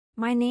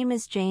My name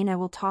is Jane. I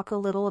will talk a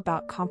little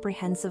about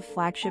comprehensive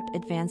flagship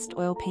advanced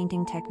oil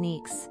painting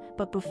techniques,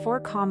 but before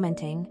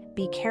commenting,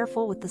 be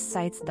careful with the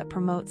sites that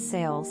promote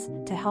sales.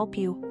 To help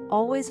you,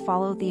 always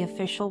follow the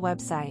official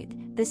website.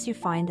 This you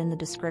find in the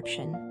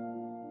description.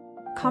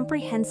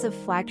 Comprehensive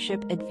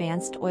flagship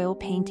advanced oil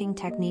painting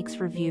techniques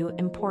review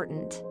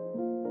important.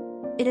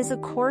 It is a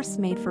course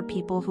made for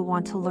people who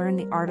want to learn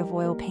the art of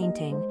oil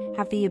painting,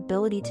 have the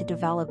ability to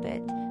develop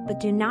it, but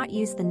do not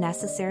use the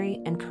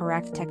necessary and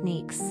correct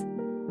techniques.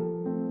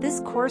 This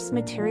course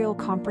material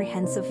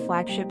comprehensive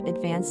flagship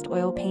advanced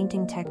oil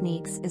painting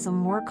techniques is a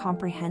more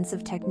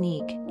comprehensive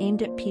technique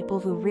aimed at people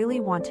who really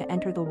want to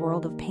enter the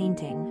world of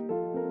painting.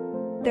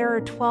 There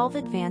are 12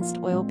 advanced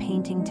oil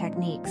painting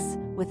techniques,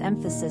 with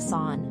emphasis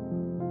on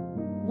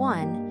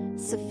 1.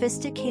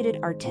 Sophisticated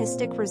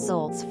artistic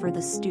results for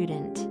the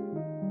student.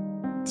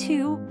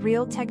 2.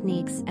 Real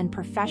techniques and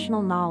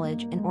professional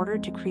knowledge in order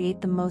to create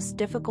the most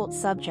difficult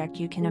subject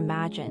you can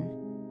imagine.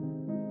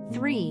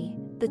 3.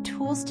 The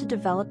tools to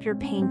develop your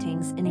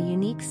paintings in a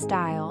unique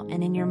style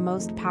and in your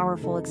most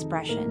powerful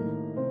expression.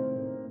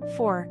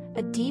 4.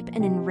 A deep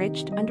and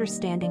enriched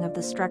understanding of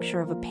the structure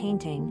of a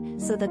painting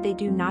so that they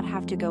do not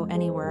have to go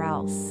anywhere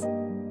else.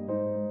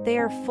 They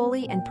are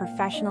fully and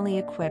professionally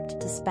equipped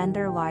to spend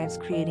their lives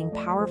creating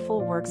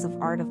powerful works of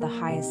art of the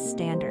highest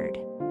standard.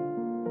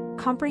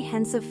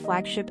 Comprehensive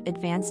Flagship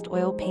Advanced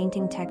Oil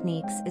Painting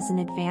Techniques is an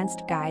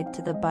advanced guide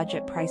to the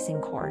budget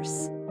pricing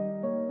course.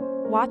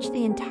 Watch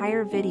the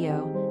entire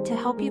video to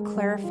help you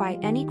clarify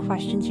any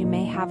questions you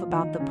may have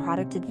about the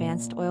product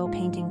advanced oil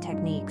painting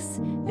techniques.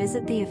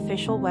 Visit the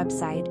official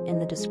website in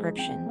the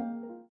description.